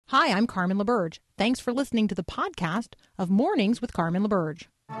Hi, I'm Carmen LaBerge. Thanks for listening to the podcast of Mornings with Carmen LaBerge.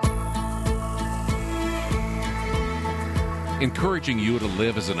 Encouraging you to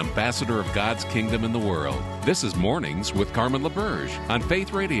live as an ambassador of God's kingdom in the world. This is Mornings with Carmen LaBerge on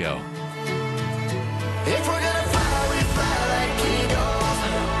Faith Radio. If we're gonna fly, we fly like eagles,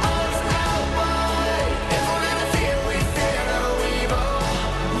 arms out wide. If we're gonna fear, we fear no evil.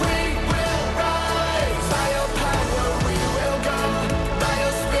 We will rise. By your power we will go. By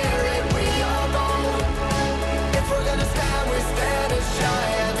your spirit we are bold. If we're gonna stand, we stand as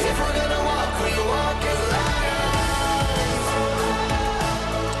giants. If we're gonna walk, we walk as lions.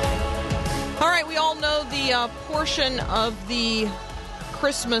 All right, we all know the portion of the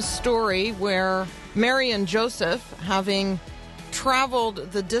Christmas story where Mary and Joseph, having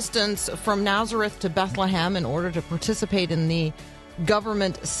traveled the distance from Nazareth to Bethlehem in order to participate in the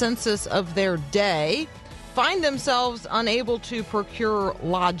government census of their day, find themselves unable to procure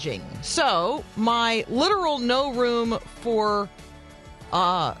lodging. So, my literal no room for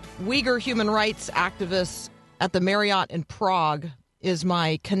Uyghur human rights activists at the Marriott in Prague is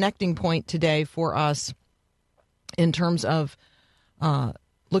my connecting point today for us in terms of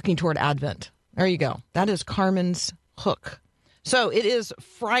looking toward Advent. There you go. That is Carmen's hook. So it is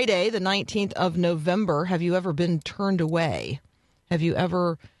Friday, the 19th of November. Have you ever been turned away? Have you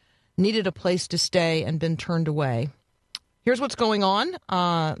ever needed a place to stay and been turned away? Here's what's going on.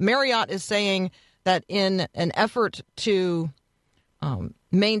 Marriott is saying that in an effort to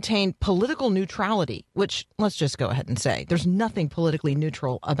maintain political neutrality, which let's just go ahead and say there's nothing politically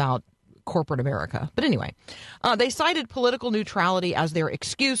neutral about corporate America. But anyway, they cited political neutrality as their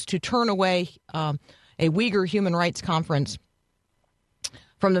excuse to turn away a Uyghur human rights conference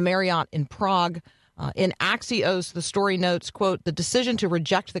from the Marriott in Prague. In Axios, the story notes, quote, the decision to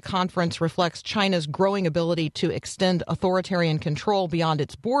reject the conference reflects China's growing ability to extend authoritarian control beyond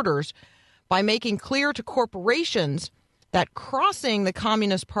its borders by making clear to corporations that crossing the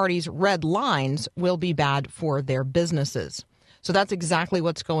Communist Party's red lines will be bad for their businesses. So that's exactly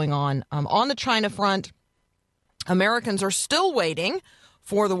what's going on. On the China front, Americans are still waiting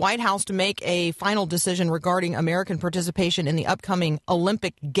for the White House to make a final decision regarding American participation in the upcoming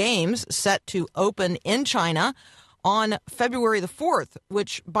Olympic Games set to open in China on February the 4th,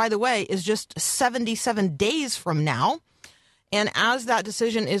 which, by the way, is just 77 days from now. And as that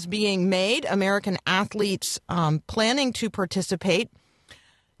decision is being made, American athletes planning to participate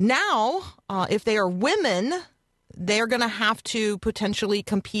now, if they are women, they're going to have to potentially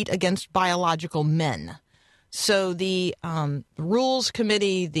compete against biological men. So the rules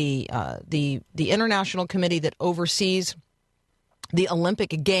committee, the international committee that oversees the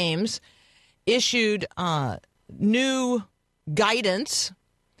Olympic Games, issued new guidance,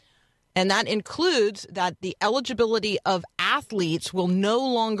 and that includes that the eligibility of athletes will no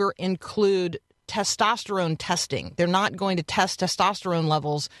longer include testosterone testing. They're not going to test testosterone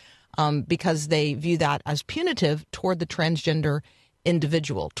levels because they view that as punitive toward the transgender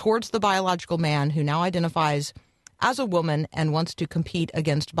individual, towards the biological man who now identifies as a woman and wants to compete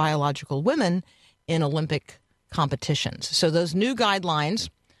against biological women in Olympic competitions. So those new guidelines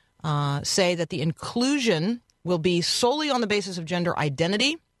say that the inclusion will be solely on the basis of gender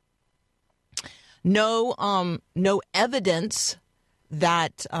identity. No evidence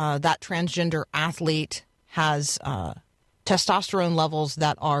that that transgender athlete has testosterone levels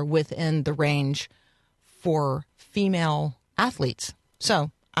that are within the range for female athletes.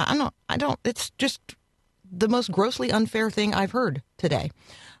 So I don't, it's just the most grossly unfair thing I've heard today,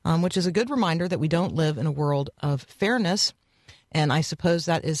 which is a good reminder that we don't live in a world of fairness. And I suppose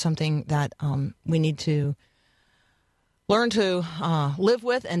that is something that we need to learn to live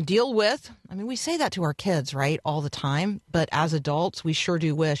with and deal with. I mean, we say that to our kids, right, all the time. But as adults, we sure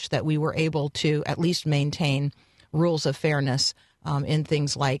do wish that we were able to at least maintain rules of fairness in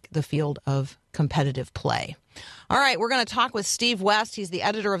things like the field of competitive play. All right, we're going to talk with Steve West. He's the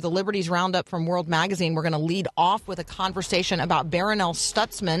editor of the Liberties Roundup from World Magazine. We're going to lead off with a conversation about Baronelle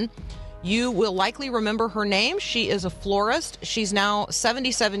Stutzman. You will likely remember her name. She is a florist. She's now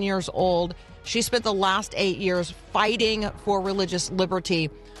 77 years old. She spent the last 8 years fighting for religious liberty.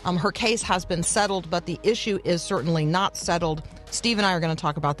 Her case has been settled, but the issue is certainly not settled. Steve and I are going to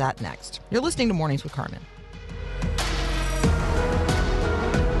talk about that next. You're listening to Mornings with Carmen.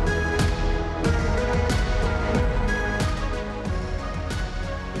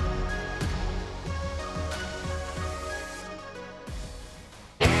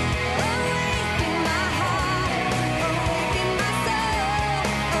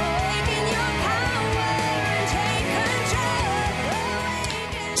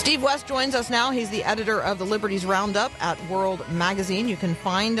 Steve Steve West joins us now. He's the editor of the Liberties Roundup at World Magazine. You can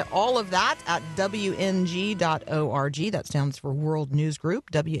find all of that at WNG.org. That stands for World News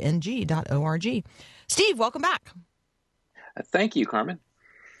Group, WNG.org. Steve, welcome back. Thank you, Carmen.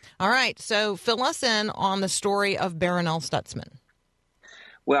 All right, so fill us in on the story of Barronelle Stutzman.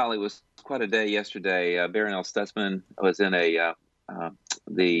 Well, it was quite a day yesterday. Barronelle Stutzman was in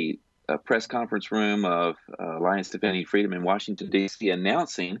the press conference room of Alliance Defending Freedom in Washington, D.C.,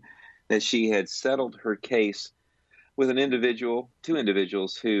 announcing that she had settled her case with two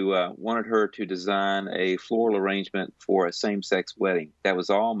individuals who wanted her to design a floral arrangement for a same-sex wedding. That was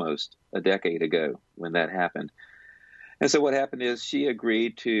almost a decade ago when that happened. And so what happened is she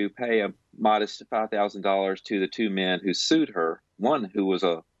agreed to pay a modest $5,000 to the two men who sued her, one who was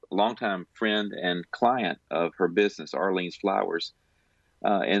a longtime friend and client of her business, Arlene's Flowers,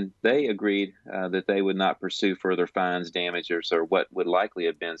 and they agreed that they would not pursue further fines, damages, or what would likely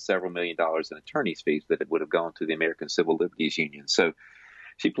have been several $1 million in attorney's fees that it would have gone to the American Civil Liberties Union. So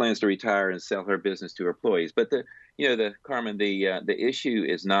she plans to retire and sell her business to her employees. But the issue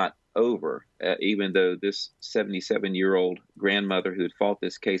is not over, even though this 77-year-old grandmother who had fought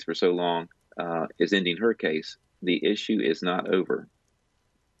this case for so long is ending her case. The issue is not over.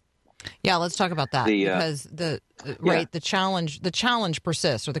 Yeah, let's talk about that because the challenge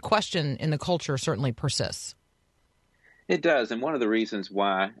persists, or the question in the culture certainly persists. It does, and one of the reasons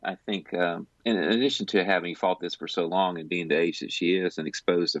why I think, in addition to having fought this for so long and being the age that she is and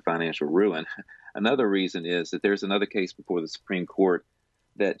exposed to financial ruin, another reason is that there's another case before the Supreme Court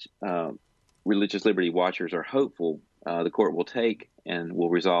that religious liberty watchers are hopeful the court will take and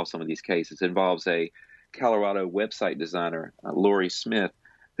will resolve some of these cases. It involves a Colorado website designer, Lori Smith,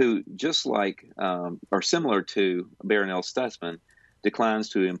 who, just like or similar to Barronelle Stutzman, declines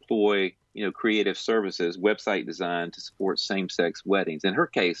to employ creative services, website design to support same-sex weddings. In her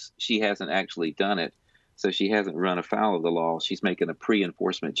case, she hasn't actually done it, so she hasn't run afoul of the law. She's making a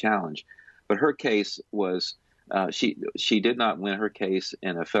pre-enforcement challenge. But her case was she did not win her case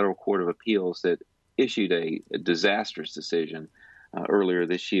in a federal court of appeals that issued a disastrous decision earlier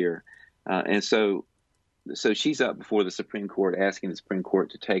this year, and so she's up before the Supreme Court asking the Supreme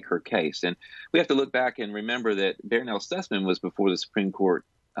Court to take her case. And we have to look back and remember that Barronelle Stutzman was before the Supreme Court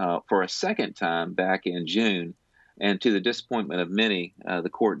for a second time back in June. And to the disappointment of many, the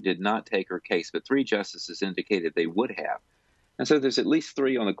court did not take her case, but three justices indicated they would have. And so there's at least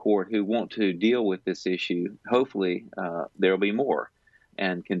three on the court who want to deal with this issue. Hopefully there will be more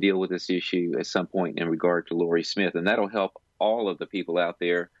and can deal with this issue at some point in regard to Lori Smith. And that'll help all of the people out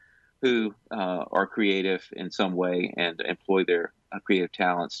there who are creative in some way and employ their creative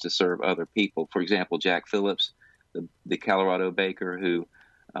talents to serve other people. For example, Jack Phillips, the Colorado baker who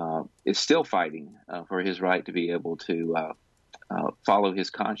is still fighting for his right to be able to follow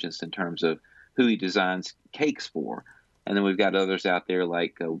his conscience in terms of who he designs cakes for. And then we've got others out there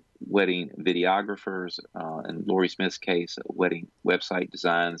like wedding videographers, in Lori Smith's case, wedding website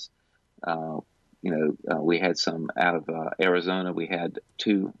designs. We had some out of Arizona. We had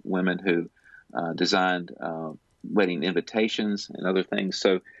two women who designed wedding invitations and other things.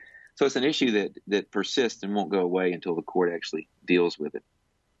 So it's an issue that persists and won't go away until the court actually deals with it.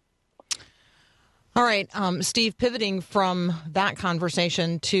 All right, Steve, pivoting from that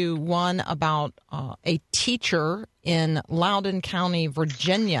conversation to one about a teacher in Loudoun County,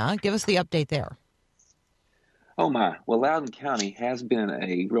 Virginia. Give us the update there. Oh, my. Well, Loudoun County has been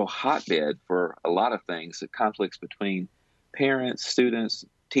a real hotbed for a lot of things, the conflicts between parents, students,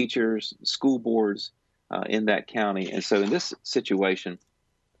 teachers, school boards in that county. And so in this situation,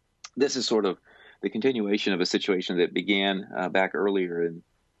 this is sort of the continuation of a situation that began back earlier in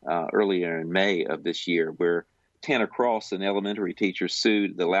May of this year, where Tanner Cross, an elementary teacher,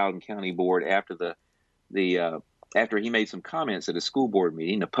 sued the Loudoun County Board after after he made some comments at a school board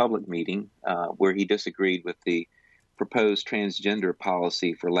meeting, a public meeting, where he disagreed with the proposed transgender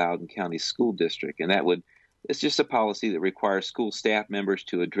policy for Loudoun County School District. And it's just a policy that requires school staff members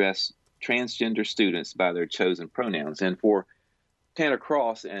to address transgender students by their chosen pronouns. And for Tanner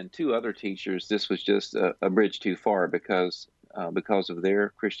Cross and two other teachers, this was just a bridge too far because of their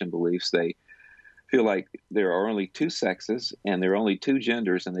Christian beliefs. They feel like there are only two sexes and there are only two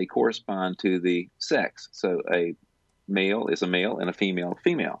genders, and they correspond to the sex. So a male is a male and a female a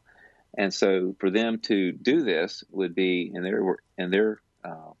female. And so for them to do this would be, in their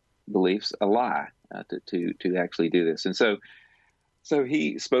beliefs, a lie to actually do this. And so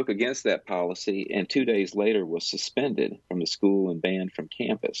he spoke against that policy, and 2 days later was suspended from the school and banned from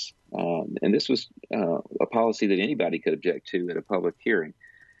campus. And this was a policy that anybody could object to at a public hearing.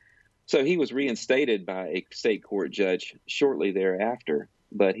 So he was reinstated by a state court judge shortly thereafter.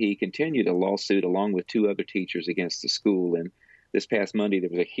 but he continued a lawsuit along with two other teachers against the school. And this past Monday, there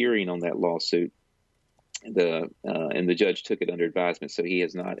was a hearing on that lawsuit. And the judge took it under advisement, so he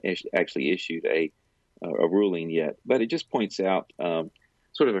has not actually issued a ruling yet. But it just points out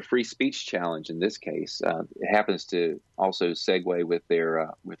sort of a free speech challenge in this case. It happens to also segue with their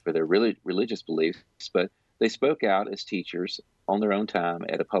religious beliefs, but they spoke out as teachers on their own time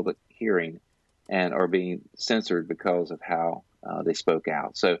at a public hearing and are being censored because of how they spoke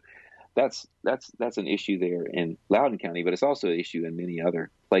out. So that's an issue there in Loudoun County, but it's also an issue in many other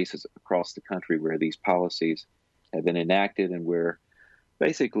places across the country where these policies have been enacted and where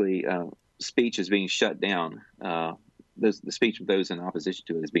basically speech is being shut down. The speech of those in opposition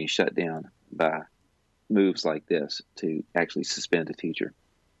to it is being shut down by moves like this to actually suspend a teacher.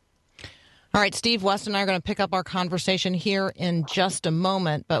 All right, Steve West and I are going to pick up our conversation here in just a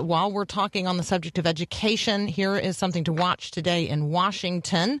moment. But while we're talking on the subject of education, here is something to watch today in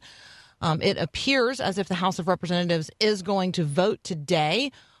Washington. It appears as if the House of Representatives is going to vote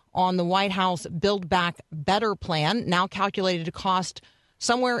today on the White House Build Back Better plan, now calculated to cost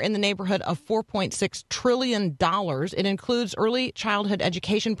somewhere in the neighborhood of $4.6 trillion. It includes early childhood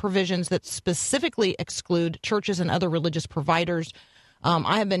education provisions that specifically exclude churches and other religious providers.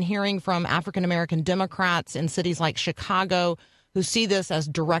 I have been hearing from African-American Democrats in cities like Chicago who see this as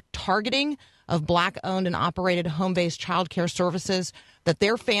direct targeting of Black-owned and operated home-based child care services that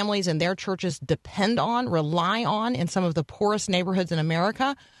their families and their churches depend on, rely on in some of the poorest neighborhoods in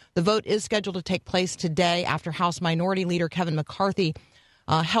America. The vote is scheduled to take place today after House Minority Leader Kevin McCarthy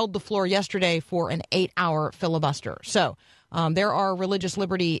held the floor yesterday for an 8-hour filibuster. So there are religious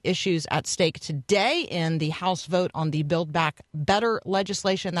liberty issues at stake today in the House vote on the Build Back Better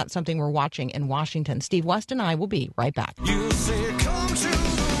legislation. That's something we're watching in Washington. Steve West and I will be right back. You say, come to the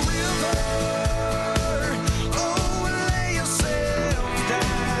river, oh, lay yourself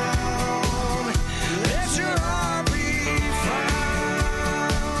down, let your heart be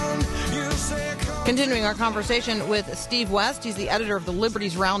found. You say, come. Continuing our conversation with Steve West. He's the editor of the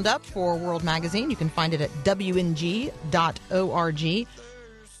Liberties Roundup for World Magazine. You can find it at wng.org.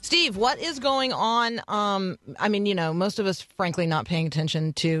 Steve, what is going on? Most of us, frankly, not paying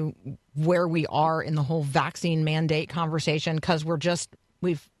attention to where we are in the whole vaccine mandate conversation because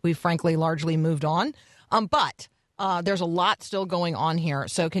we've frankly largely moved on. But there's a lot still going on here.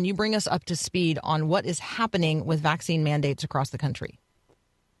 So can you bring us up to speed on what is happening with vaccine mandates across the country?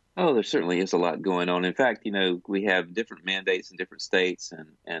 Oh, there certainly is a lot going on. In fact, we have different mandates in different states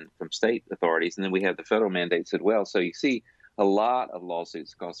and from state authorities, and then we have the federal mandates as well. So you see a lot of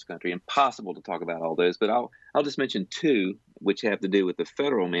lawsuits across the country. Impossible to talk about all those, but I'll just mention two which have to do with the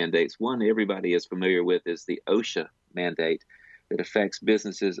federal mandates. One everybody is familiar with is the OSHA mandate that affects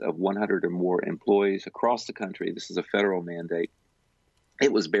businesses of 100 or more employees across the country. This is a federal mandate.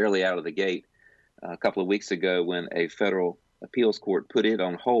 It was barely out of the gate a couple of weeks ago when a federal appeals court put it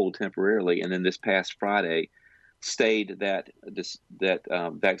on hold temporarily, and then this past Friday stayed that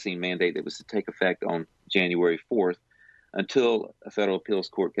vaccine mandate that was to take effect on January 4th until a federal appeals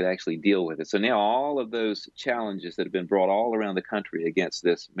court could actually deal with it. So now all of those challenges that have been brought all around the country against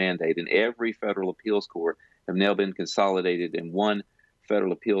this mandate in every federal appeals court have now been consolidated in one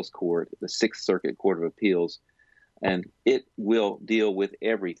federal appeals court, the Sixth Circuit Court of Appeals, and it will deal with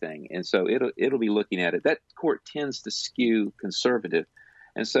everything. And so it'll be looking at it. That court tends to skew conservative,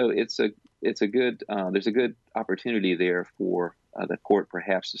 and so there's a good opportunity there for the court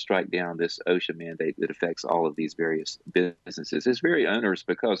perhaps to strike down this OSHA mandate that affects all of these various businesses. It's very onerous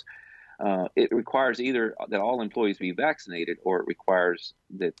because it requires either that all employees be vaccinated, or it requires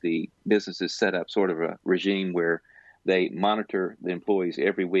that the businesses set up sort of a regime where they monitor the employees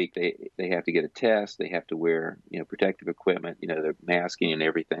every week. They have to get a test. They have to wear protective equipment, their masking and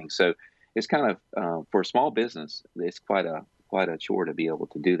everything. So it's kind of for a small business, it's quite a chore to be able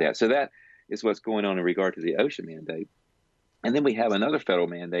to do that. So that is what's going on in regard to the OSHA mandate. And then we have another federal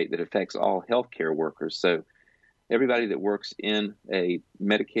mandate that affects all healthcare workers. So everybody that works in a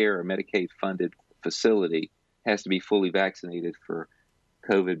Medicare or Medicaid funded facility has to be fully vaccinated for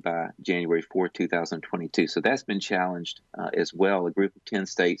COVID by January 4, 2022. So that's been challenged as well. A group of 10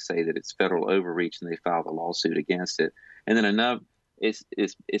 states say that it's federal overreach, and they filed a lawsuit against it. And then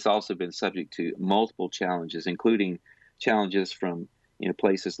it's also been subject to multiple challenges, including challenges from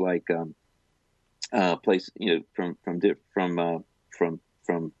places like from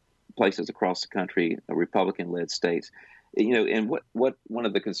places across the country, Republican-led states. And what one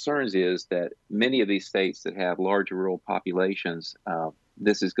of the concerns is that many of these states that have large rural populations,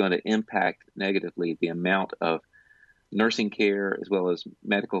 this is going to impact negatively the amount of nursing care as well as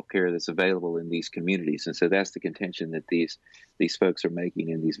medical care that's available in these communities. And so that's the contention that these folks are making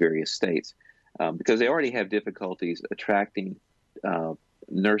in these various states, because they already have difficulties attracting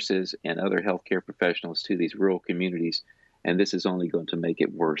nurses and other healthcare professionals to these rural communities, and this is only going to make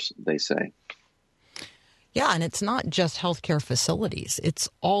it worse, they say. Yeah, and it's not just healthcare facilities. It's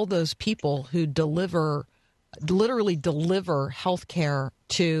all those people who literally deliver healthcare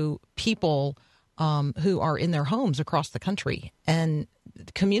to people who are in their homes across the country. And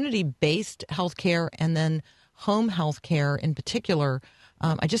community-based healthcare and then home healthcare in particular,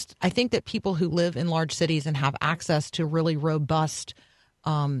 I think that people who live in large cities and have access to really robust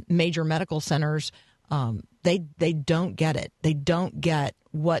major medical centers, they don't get it. They don't get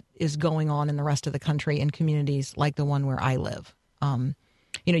what is going on in the rest of the country in communities like the one where I live.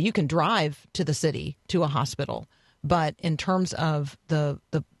 You can drive to the city, to a hospital, but in terms of the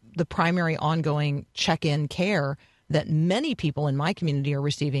primary ongoing check-in care that many people in my community are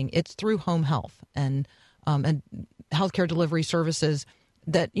receiving, it's through home health and healthcare delivery services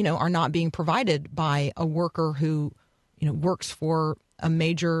that, are not being provided by a worker who, works for a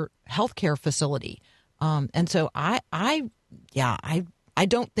major healthcare facility. And so I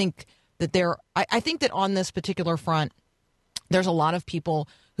don't think that I think that on this particular front, there's a lot of people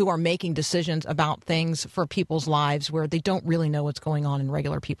who are making decisions about things for people's lives where they don't really know what's going on in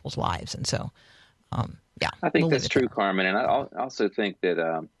regular people's lives. And so, I think that's true, Carmen. And I also think that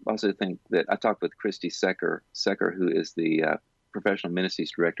I talked with Christy Secker, who is the professional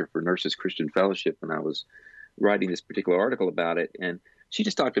ministries director for Nurses Christian Fellowship, when I was writing this particular article about it. And she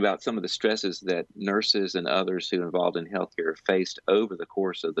just talked about some of the stresses that nurses and others who are involved in healthcare faced over the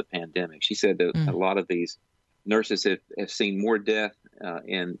course of the pandemic. She said that a lot of these nurses have seen more death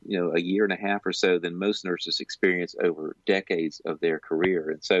in a year and a half or so than most nurses experience over decades of their career.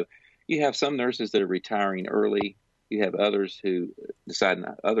 And so you have some nurses that are retiring early. You have others who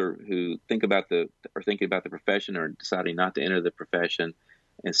think about the profession or deciding not to enter the profession,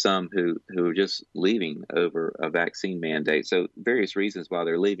 and some who are just leaving over a vaccine mandate. So various reasons why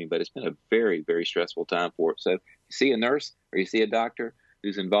they're leaving, but it's been a very, very stressful time for it. So you see a nurse or you see a doctor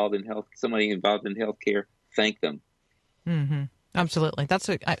who's somebody involved in healthcare, thank them. Mm-hmm. Absolutely. That's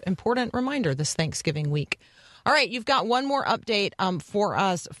an important reminder this Thanksgiving week. All right, you've got one more update for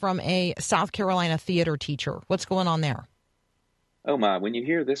us from a South Carolina theater teacher. What's going on there? Oh, my. When you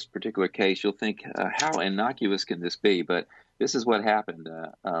hear this particular case, you'll think, how innocuous can this be? But this is what happened.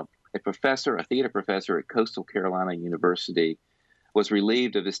 A theater professor at Coastal Carolina University, was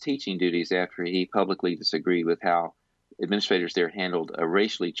relieved of his teaching duties after he publicly disagreed with how administrators there handled a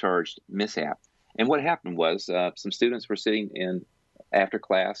racially charged mishap. And what happened was some students were sitting in after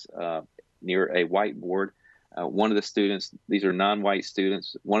class near a whiteboard. One of the students, these are non-white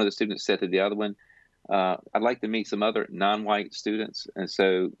students, one of the students said to the other one, I'd like to meet some other non-white students. And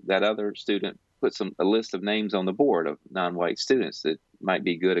so that other student put a list of names on the board of non-white students that might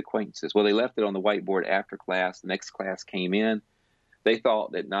be good acquaintances. Well, they left it on the whiteboard after class. The next class came in. They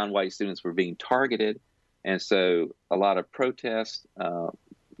thought that non-white students were being targeted. And so a lot of protests,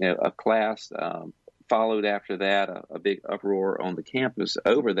 a class followed after that, a big uproar on the campus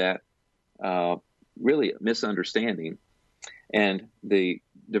over that, really misunderstanding. And the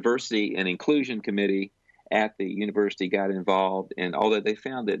Diversity and Inclusion Committee at the university got involved, and although they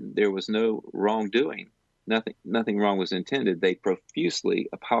found that there was no wrongdoing, nothing wrong was intended, they profusely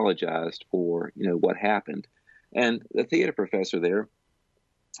apologized for what happened. And the theater professor there,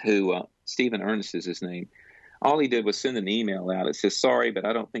 who Stephen Ernest is his name, all he did was send an email out. It says, sorry, but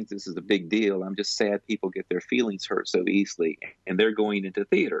I don't think this is a big deal. I'm just sad people get their feelings hurt so easily, and they're going into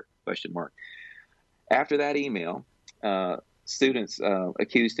theater, ? After that email, students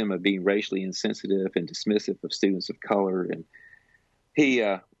accused him of being racially insensitive and dismissive of students of color, and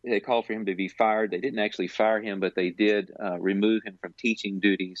they called for him to be fired. They didn't actually fire him, but they did remove him from teaching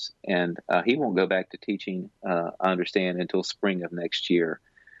duties, and he won't go back to teaching, I understand, until spring of next year.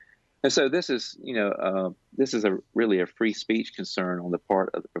 And so this is really a free speech concern on the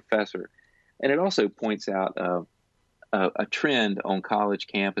part of the professor, and it also points out a trend on college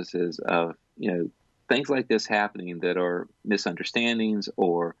campuses of things like this happening that are misunderstandings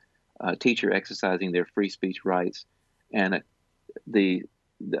or teacher exercising their free speech rights, and a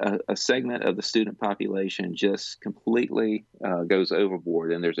segment of the student population just completely goes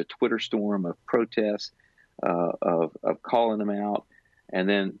overboard, and there's a Twitter storm of protests, of calling them out. And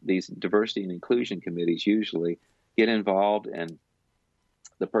then these diversity and inclusion committees usually get involved, and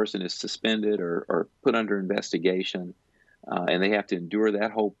the person is suspended or put under investigation, and they have to endure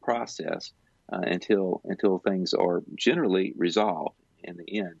that whole process until things are generally resolved in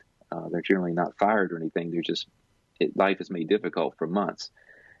the end. They're generally not fired or anything. They're just life is made difficult for months.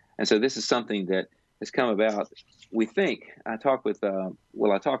 And so this is something that has come about. We think, I talked with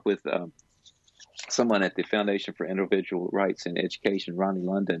someone at the Foundation for Individual Rights in Education, Ronnie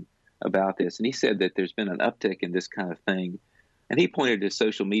London, about this, and he said that there's been an uptick in this kind of thing. And he pointed to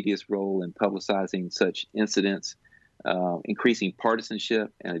social media's role in publicizing such incidents, increasing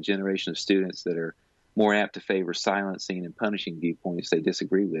partisanship, and a generation of students that are more apt to favor silencing and punishing viewpoints they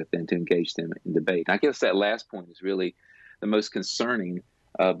disagree with than to engage them in debate. And I guess that last point is really the most concerning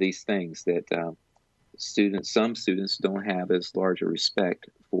of these things, that some students don't have as large a respect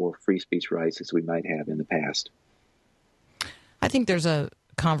for free speech rights as we might have in the past. I think there's a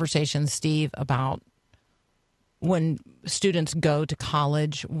conversation, Steve, about when students go to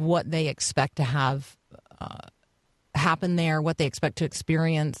college, what they expect to have happen there, what they expect to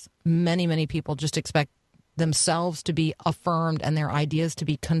experience. Many, many people just expect themselves to be affirmed and their ideas to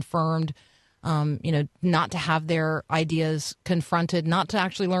be confirmed, not to have their ideas confronted, not to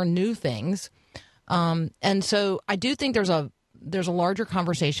actually learn new things. And so I do think there's a larger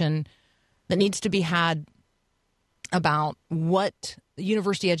conversation that needs to be had about what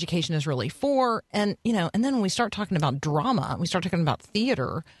university education is really for. And, and then when we start talking about drama, we start talking about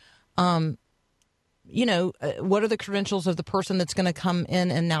theater, what are the credentials of the person that's going to come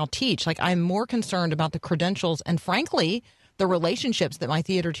in and now teach? Like, I'm more concerned about the credentials and, frankly, the relationships that my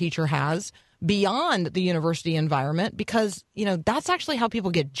theater teacher has beyond the university environment, because, that's actually how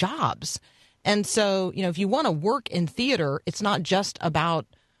people get jobs. And so, if you want to work in theater, it's not just about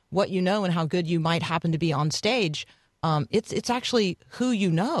what you know and how good you might happen to be on stage. It's actually who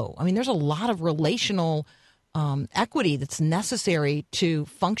you know. I mean, there's a lot of relational equity that's necessary to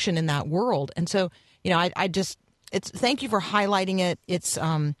function in that world. And so, thank you for highlighting it. It's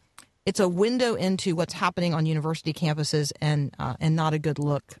a window into what's happening on university campuses, and not a good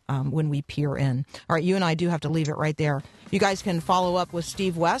look when we peer in. All right, you and I do have to leave it right there. You guys can follow up with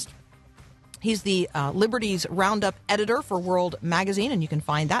Steve West. He's the Liberty's Roundup editor for World Magazine, and you can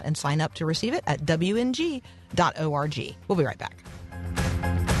find that and sign up to receive it at wng.org. We'll be right back.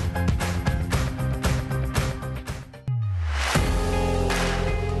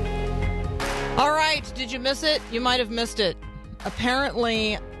 All right, did you miss it? You might have missed it.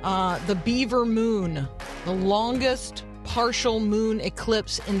 Apparently, the Beaver Moon, the longest partial moon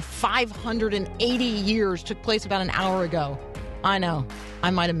eclipse in 580 years, took place about an hour ago. I know,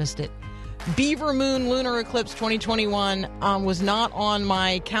 I might have missed it. Beaver Moon Lunar Eclipse 2021 was not on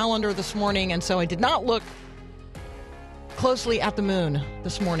my calendar this morning, and so I did not look closely at the moon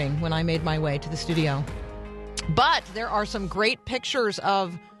this morning when I made my way to the studio. But there are some great pictures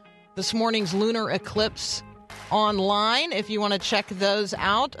of this morning's lunar eclipse online if you want to check those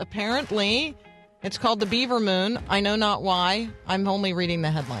out. Apparently, it's called the Beaver Moon. I know not why. I'm only reading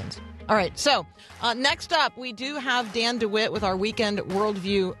the headlines. All right, so next up, we do have Dan DeWitt with our Weekend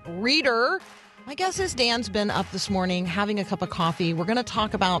Worldview Reader. My guess is Dan's been up this morning having a cup of coffee. We're going to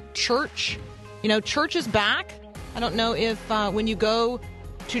talk about church. Church is back. I don't know if when you go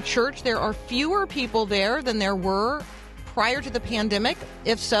to church, there are fewer people there than there were prior to the pandemic.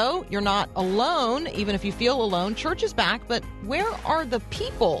 If so, you're not alone, even if you feel alone. Church is back, but where are the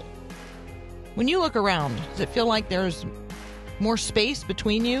people? When you look around, does it feel like there's more space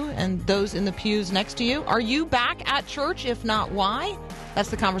between you and those in the pews next to you? Are you back at church? If not, why? That's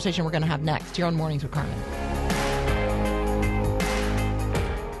the conversation we're going to have next here on Mornings with Carmen.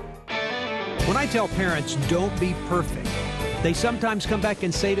 When I tell parents, don't be perfect, they sometimes come back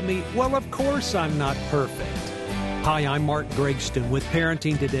and say to me, well, of course I'm not perfect. Hi, I'm Mark Gregston with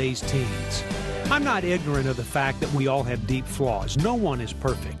Parenting Today's Teens. I'm not ignorant of the fact that we all have deep flaws. No one is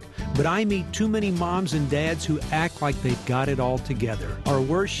perfect. But I meet too many moms and dads who act like they've got it all together, or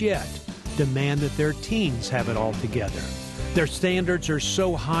worse yet, demand that their teens have it all together. Their standards are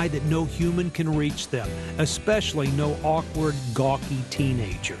so high that no human can reach them, especially no awkward, gawky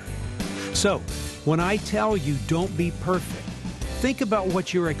teenager. So, when I tell you don't be perfect, think about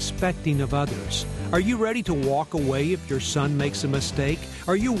what you're expecting of others. Are you ready to walk away if your son makes a mistake?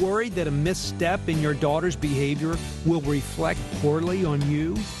 Are you worried that a misstep in your daughter's behavior will reflect poorly on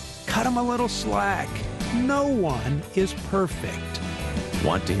you? Cut him a little slack. No one is perfect.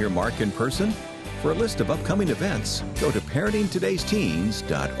 Want to hear Mark in person? For a list of upcoming events, go to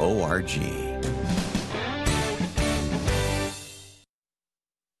parentingtodaysteens.org.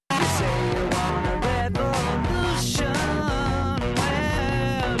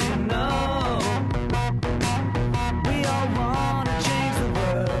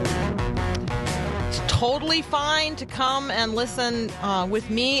 Totally fine to come and listen with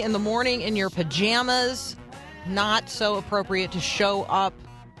me in the morning in your pajamas. Not so appropriate to show up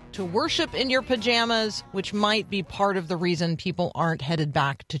to to worship in your pajamas, which might be part of the reason people aren't headed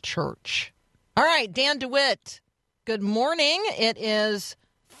back to church. All right, Dan DeWitt, good morning. It is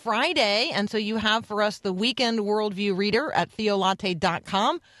Friday, and so you have for us the Weekend Worldview Reader at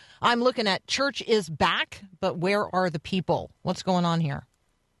theolatte.com. I'm looking at Church is Back, but where are the people? What's going on here?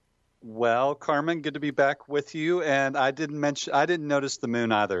 Well, Carmen, good to be back with you. And I didn't notice the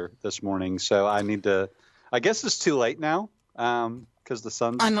moon either this morning, so I guess it's too late now because the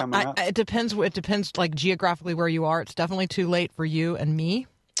sun's coming out. It depends like geographically where you are. It's definitely too late for you and me.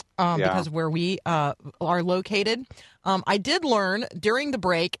 Because of where we are located. I did learn during the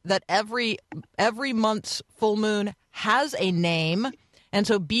break that every month's full moon has a name. And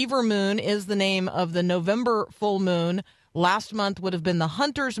so Beaver Moon is the name of the November full moon. Last month would have been the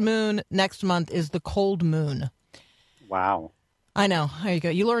Hunter's Moon. Next month is the Cold Moon. Wow. I know. There you go.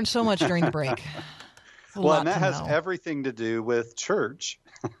 You learned so much during the break. Well, and that has everything to do with church.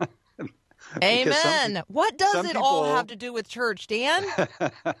 Amen. What does it all have to do with church, Dan?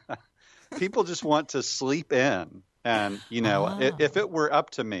 People just want to sleep in. And, if it were up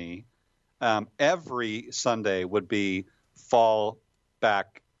to me, every Sunday would be fall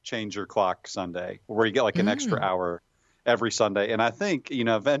back, change your clock Sunday, where you get like an extra hour every Sunday. And I think,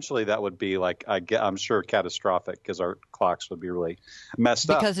 eventually that would be like, I'm sure catastrophic because our clocks would be really messed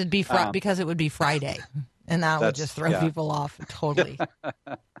up. Because because it would be Friday. And that would just throw people off totally.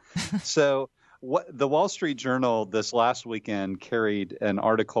 So the Wall Street Journal this last weekend carried an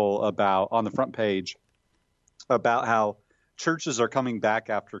article on the front page about how churches are coming back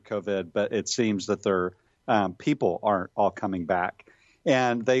after COVID, but it seems that their people aren't all coming back.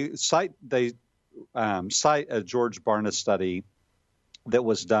 And they cite a George Barna study that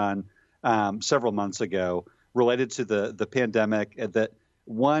was done several months ago related to the pandemic, that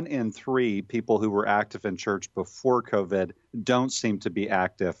 1 in 3 people who were active in church before COVID don't seem to be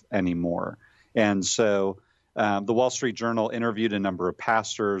active anymore. And so the Wall Street Journal interviewed a number of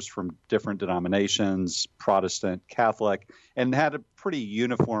pastors from different denominations, Protestant, Catholic, and had a pretty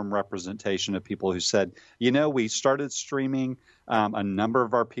uniform representation of people who said, we started streaming. A number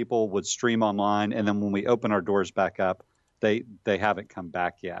of our people would stream online. And then when we open our doors back up, they haven't come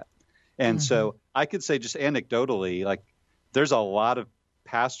back yet. And so I could say just anecdotally, like there's a lot of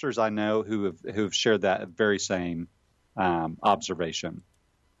pastors I know who've shared that very same observation.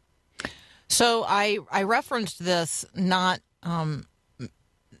 So I referenced this not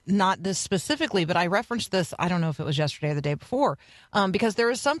this specifically, but I referenced this, I don't know if it was yesterday or the day before, because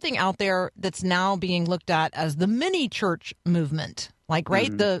there is something out there that's now being looked at as the mini church movement. Like,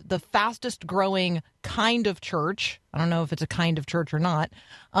 right, the fastest growing kind of church, I don't know if it's a kind of church or not,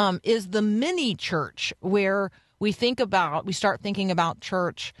 is the mini church, where we start thinking about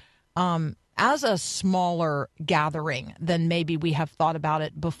church as a smaller gathering than maybe we have thought about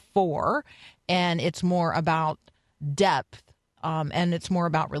it before. And it's more about depth, and it's more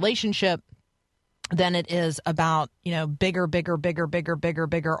about relationship than it is about, bigger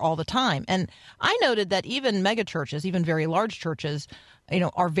all the time. And I noted that even mega churches, even very large churches,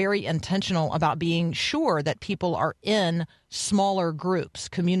 are very intentional about being sure that people are in smaller groups,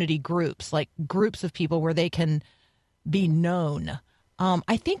 community groups, like groups of people where they can be known.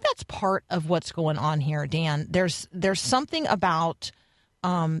 I think that's part of what's going on here, Dan. There's something about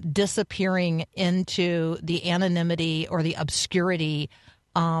disappearing into the anonymity or the obscurity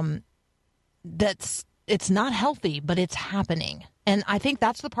it's not healthy, but it's happening. And I think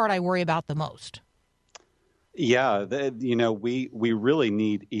that's the part I worry about the most. Yeah, we really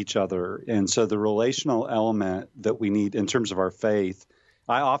need each other. And so the relational element that we need in terms of our faith,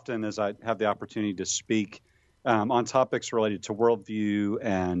 I often, as I have the opportunity to speak on topics related to worldview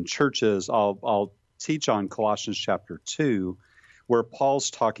and churches, I'll teach on Colossians chapter 2, where Paul's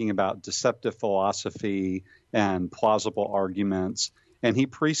talking about deceptive philosophy and plausible arguments. And he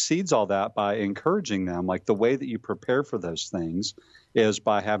precedes all that by encouraging them, like the way that you prepare for those things is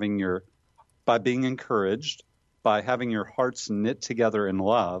by being encouraged, by having your hearts knit together in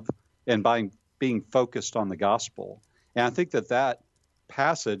love, and by being focused on the gospel. And I think that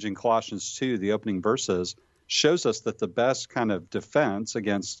passage in Colossians 2, the opening verses, shows us that the best kind of defense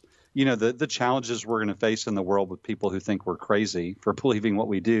against, the challenges we're going to face in the world with people who think we're crazy for believing what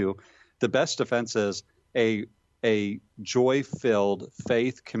we do, the best defense is a joy-filled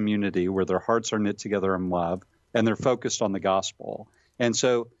faith community where their hearts are knit together in love and they're focused on the gospel. And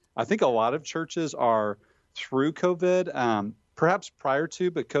so I think a lot of churches are through COVID, perhaps prior to,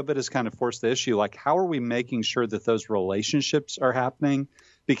 but COVID has kind of forced the issue. Like, how are we making sure that those relationships are happening?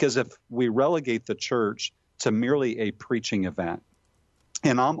 Because if we relegate the church to merely a preaching event,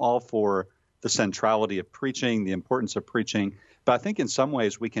 and I'm all for the centrality of preaching, the importance of preaching, But I think in some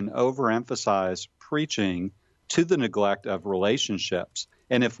ways we can overemphasize preaching to the neglect of relationships.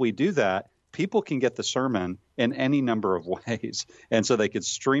 And if we do that, people can get the sermon in any number of ways. And so they could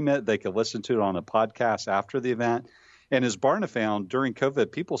stream it, they could listen to it on a podcast after the event. And as Barna found, during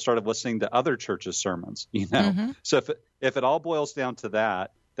COVID, people started listening to other churches' sermons, So if it all boils down to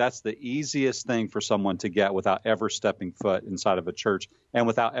that, that's the easiest thing for someone to get without ever stepping foot inside of a church and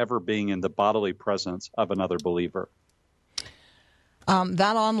without ever being in the bodily presence of another believer.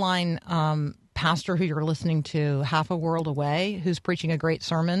 That online pastor who you're listening to half a world away, who's preaching a great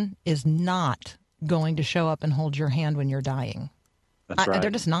sermon, is not going to show up and hold your hand when you're dying. That's right. They're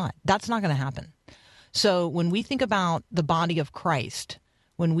just not. That's not going to happen. So when we think about the body of Christ,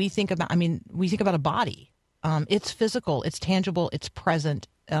 when we think about, we think about a body. It's physical, it's tangible, it's present,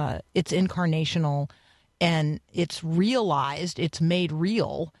 it's incarnational, and it's realized, it's made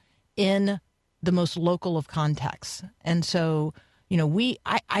real in the most local of contexts. And so,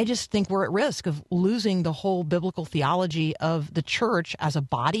 I just think we're at risk of losing the whole biblical theology of the church as a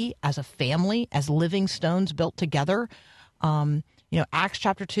body, as a family, as living stones built together. Acts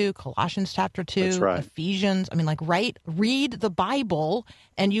chapter 2, Colossians chapter 2, That's right. Ephesians. Read the Bible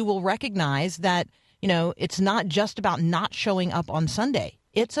and you will recognize that, it's not just about not showing up on Sunday.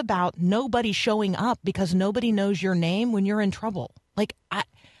 It's about nobody showing up because nobody knows your name when you're in trouble.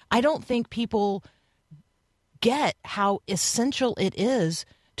 I don't think people get how essential it is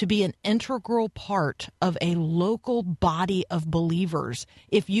to be an integral part of a local body of believers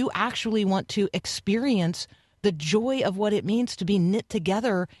if you actually want to experience the joy of what it means to be knit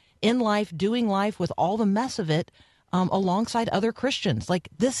together in life, doing life with all the mess of it, alongside other Christians.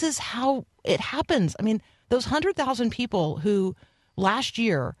 This is how it happens. Those 100,000 people who last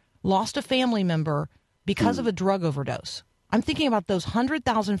year lost a family member because of a drug overdose. I'm thinking about those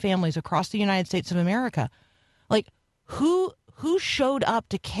 100,000 families across the United States of America. Who showed up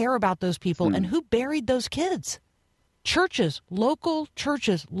to care about those people and who buried those kids? Churches, local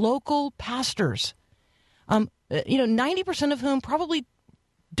pastors. 90% of whom probably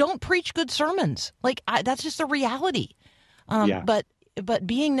don't preach good sermons. That's just a reality. But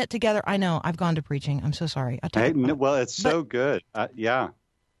being knit together, I know I've gone to preaching. I'm so sorry. It's so good. Yeah.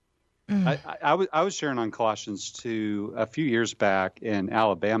 Mm. I was sharing on Colossians 2 a few years back in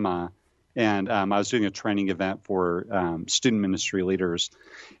Alabama, and I was doing a training event for student ministry leaders.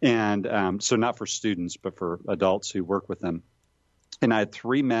 And so not for students, but for adults who work with them. And I had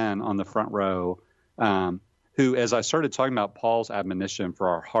 3 men on the front row who, as I started talking about Paul's admonition for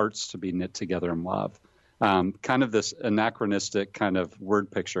our hearts to be knit together in love, kind of this anachronistic kind of word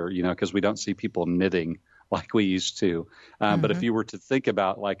picture, because we don't see people knitting like we used to. But if you were to think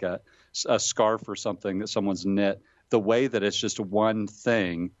about like a scarf or something that someone's knit, the way that it's just one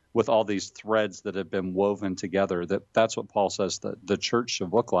thing with all these threads that have been woven together, that's what Paul says that the church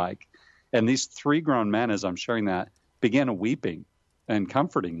should look like. And these 3 grown men, as I'm sharing that, began weeping and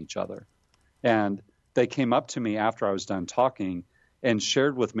comforting each other. And they came up to me after I was done talking and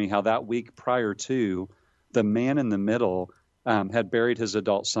shared with me how that week prior to, the man in the middle had buried his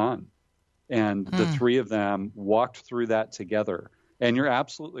adult son. And the 3 of them walked through that together. And you're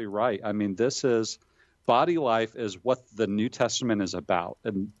absolutely right. This is body life is what the New Testament is about.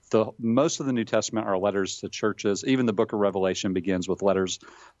 And most of the New Testament are letters to churches. Even the book of Revelation begins with letters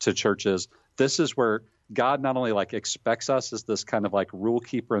to churches. This is where God not only expects us as this kind of rule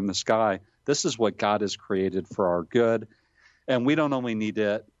keeper in the sky. This is what God has created for our good. And we don't only need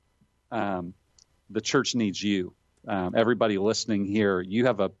it. The church needs you. Everybody listening here, you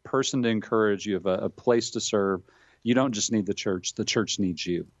have a person to encourage. You have a place to serve. You don't just need the church needs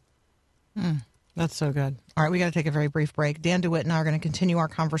you. That's so good. All right, we got to take a very brief break. Dan DeWitt and I are going to continue our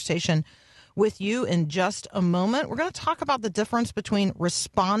conversation with you in just a moment. We're going to talk about the difference between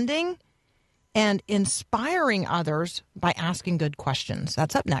responding and inspiring others by asking good questions.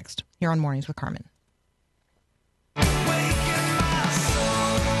 That's up next here on Mornings with Carmen.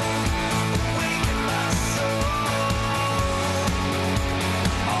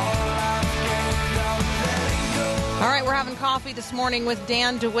 All right, we're having coffee this morning with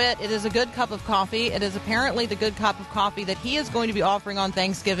Dan DeWitt. It is a good cup of coffee. It is apparently the good cup of coffee that he is going to be offering on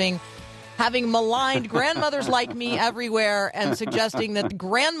Thanksgiving, having maligned grandmothers like me everywhere and suggesting that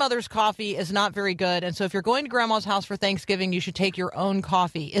grandmother's coffee is not very good. And so if you're going to grandma's house for Thanksgiving, you should take your own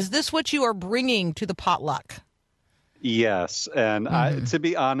coffee. Is this what you are bringing to the potluck? Yes. And to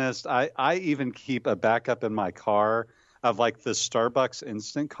be honest, I even keep a backup in my car of the Starbucks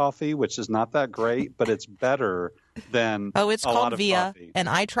instant coffee, which is not that great, but it's better than it's called Via, coffee. And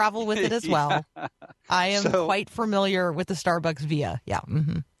I travel with it as well. I am quite familiar with the Starbucks Via. Yeah.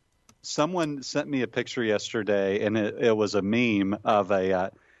 Mm-hmm. Someone sent me a picture yesterday, and it was a meme of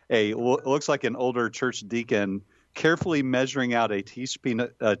a looks like an older church deacon carefully measuring out a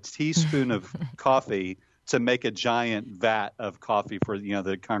teaspoon of coffee to make a giant vat of coffee for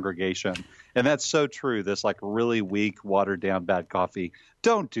the congregation. And that's so true. This like really weak, watered down bad coffee.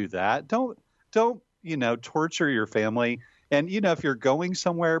 Don't do that. Don't torture your family. And if you're going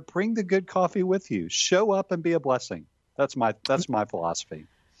somewhere, bring the good coffee with you. Show up and be a blessing. That's my philosophy.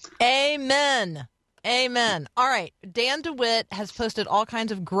 Amen. Amen. All right. Dan DeWitt has posted all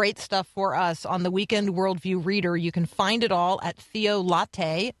kinds of great stuff for us on the Weekend Worldview Reader. You can find it all at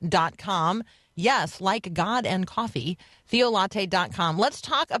theolatte.com. Yes, like God and coffee, theolatte.com. Let's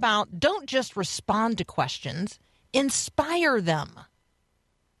talk about don't just respond to questions, inspire them.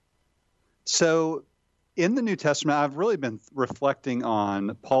 So in the New Testament, I've really been reflecting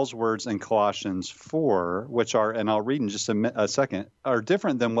on Paul's words in Colossians 4, which are, and I'll read in just a second, are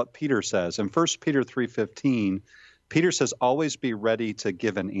different than what Peter says. In 1 Peter 3:15, Peter says, always be ready to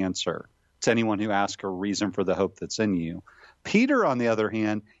give an answer to anyone who asks a reason for the hope that's in you. Peter, on the other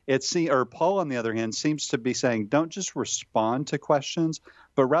hand, Paul, on the other hand, seems to be saying, don't just respond to questions,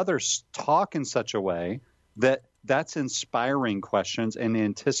 but rather talk in such a way that's inspiring questions and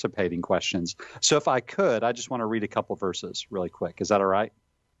anticipating questions. So if I could, I just want to read a couple verses really quick. Is that all right?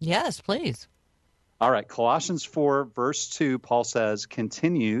 Yes, please. All right. Colossians 4, verse 2, Paul says,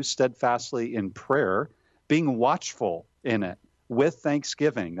 continue steadfastly in prayer, being watchful in it with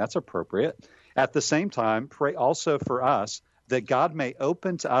thanksgiving. That's appropriate. At the same time, pray also for us that God may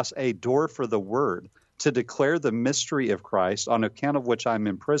open to us a door for the word to declare the mystery of Christ, on account of which I'm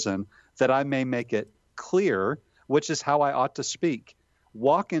in prison, that I may make it clear, which is how I ought to speak.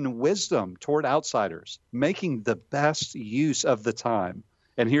 Walk in wisdom toward outsiders, making the best use of the time.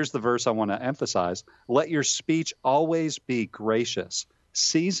 And here's the verse I want to emphasize. Let your speech always be gracious,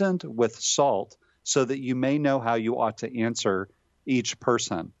 seasoned with salt, so that you may know how you ought to answer each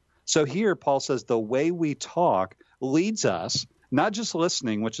person. So here Paul says the way we talk leads us, not just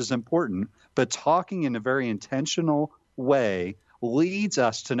listening, which is important, but talking in a very intentional way leads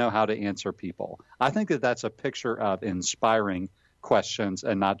us to know how to answer people. I think that that's a picture of inspiring questions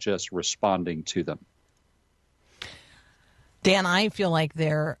and not just responding to them. Dan, I feel like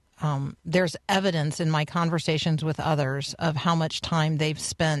there's evidence in my conversations with others of how much time they've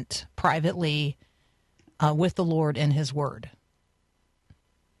spent privately with the Lord and His Word.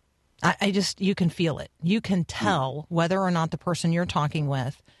 You can feel it. You can tell whether or not the person you're talking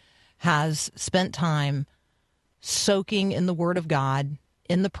with has spent time soaking in the Word of God,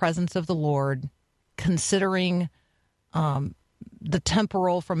 in the presence of the Lord, considering the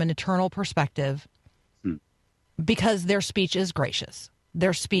temporal from an eternal perspective, because their speech is gracious.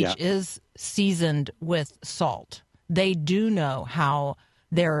 Their speech is seasoned with salt. They do know how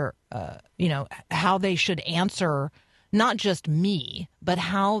how they should answer not just me, but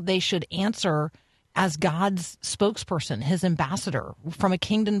how they should answer as God's spokesperson, His ambassador, from a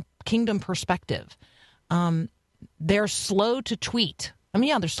kingdom perspective. They're slow to tweet. I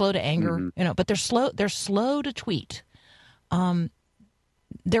mean, they're slow to anger, but they're slow to tweet.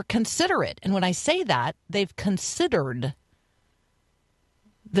 They're considerate. And when I say that, they've considered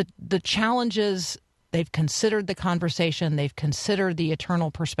the challenges, they've considered the conversation, they've considered the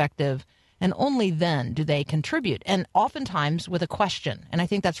eternal perspective, and only then do they contribute. And oftentimes with a question, and I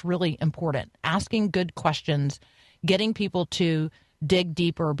think that's really important, asking good questions, getting people to dig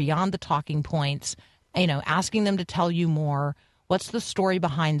deeper beyond the talking points, asking them to tell you more. What's the story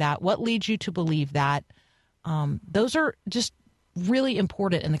behind that? What leads you to believe that? Those are just really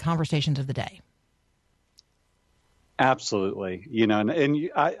important in the conversations of the day. Absolutely.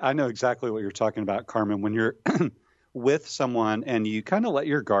 I know exactly what you're talking about, Carmen, when you're with someone and you kind of let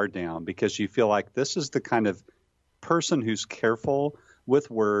your guard down because you feel like this is the kind of person who's careful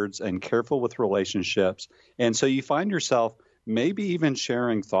with words and careful with relationships. And so you find yourself maybe even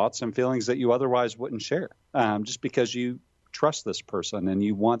sharing thoughts and feelings that you otherwise wouldn't share, just because you trust this person and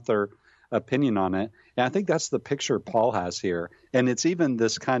you want their opinion on it. And I think that's the picture Paul has here. And it's even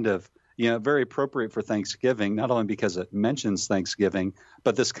this kind of, very appropriate for Thanksgiving, not only because it mentions Thanksgiving,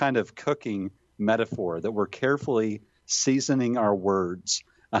 but this kind of cooking metaphor that we're carefully seasoning our words,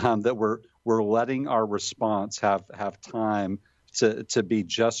 that we're letting our response have time to be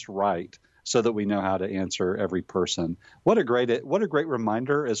just right, so that we know how to answer every person. What a great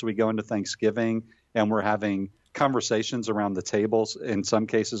reminder as we go into Thanksgiving and we're having conversations around the tables, in some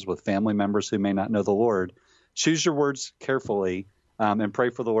cases with family members who may not know the Lord. Choose your words carefully, and pray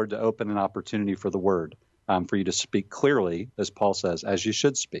for the Lord to open an opportunity for the word, for you to speak clearly, as Paul says, as you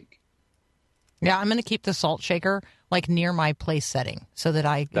should speak. Yeah, I'm going to keep the salt shaker like near my place setting so that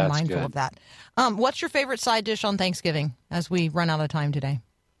I am That's mindful good. of that. What's your favorite side dish on Thanksgiving as we run out of time today?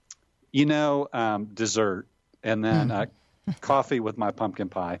 Dessert, and then coffee with my pumpkin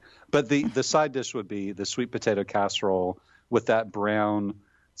pie. But the side dish would be the sweet potato casserole with that brown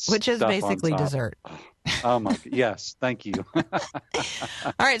Which is stuff on basically top. dessert. Oh my! Yes, thank you. All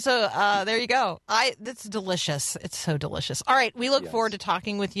right, so there you go. That's delicious. It's so delicious. All right, we look forward to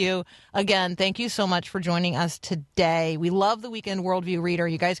talking with you again. Thank you so much for joining us today. We love the Weekend Worldview Reader.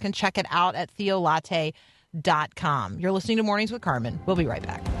 You guys can check it out at theolatte.com. You're listening to Mornings with Carmen. We'll be right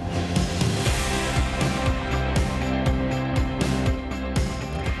back.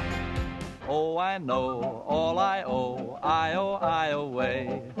 Oh, I know all I owe, I owe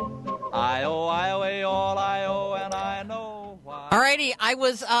away. I owe away all I owe, and I know why. All righty, I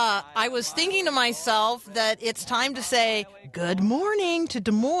was thinking to myself that it's time to say good morning to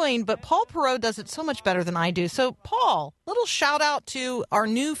Des Moines, but Paul Perot does it so much better than I do. So, Paul, little shout out to our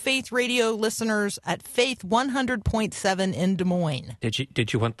new Faith Radio listeners at Faith 100.7 in Des Moines.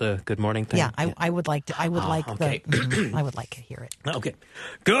 Did you want the good morning thing? Yeah, I would like to. I would like okay. I would like to hear it. Okay.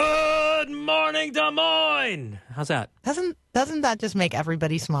 Good morning, Des Moines. How's that? Doesn't that just make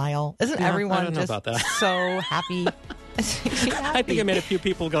everybody smile? Isn't Yeah, I everyone don't know just about that. so happy? I think I made a few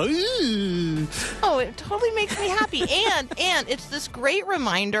people go, ooh. Oh, it totally makes me happy. And it's this great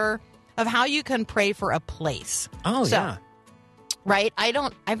reminder of how you can pray for a place. Oh, So, yeah. Right?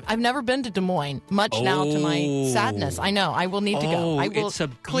 I've never been to Des Moines, much now to my sadness. I know. I will need to go. I will It's a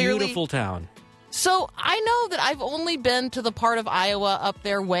clearly. beautiful town. So I know that I've only been to the part of Iowa up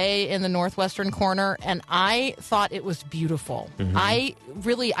there way in the northwestern corner, and I thought it was beautiful. Mm-hmm.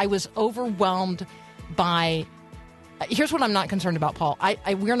 I was overwhelmed by. Here's what I'm not concerned about, Paul.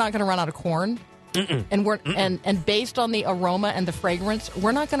 We're not going to run out of corn, and and based on the aroma and the fragrance,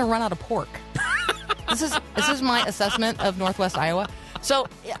 we're not going to run out of pork. This is my assessment of Northwest Iowa. So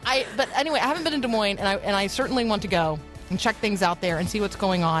but anyway, I haven't been in Des Moines, and I certainly want to go and check things out there and see what's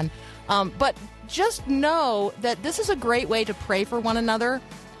going on. But just know that this is a great way to pray for one another.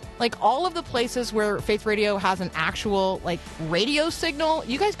 Like all of the places where Faith Radio has an actual radio signal,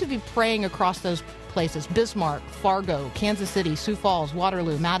 you guys could be praying across those places. Bismarck, Fargo, Kansas City, Sioux Falls,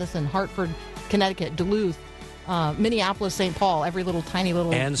 Waterloo, Madison, Hartford, Connecticut, Duluth, Minneapolis, St. Paul, every little tiny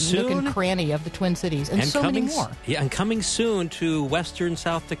little And nook soon- and cranny of the Twin Cities, and so many more. Yeah, and coming soon to western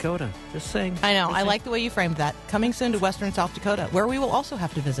South Dakota. Just saying. I know. Just I saying. like the way you framed that. Coming soon to western South Dakota, where we will also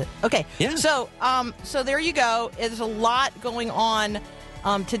have to visit. Okay. Yeah. So there you go. There's a lot going on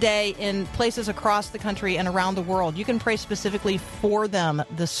today in places across the country and around the world. You can pray specifically for them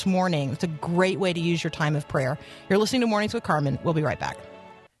this morning. It's a great way to use your time of prayer. You're listening to Mornings with Carmen. We'll be right back.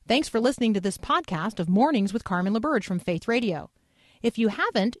 Thanks for listening to this podcast of Mornings with Carmen LaBerge from Faith Radio. If you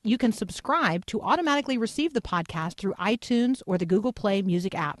haven't, you can subscribe to automatically receive the podcast through iTunes or the Google Play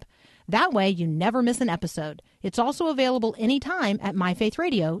Music app. That way, you never miss an episode. It's also available anytime at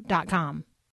myfaithradio.com.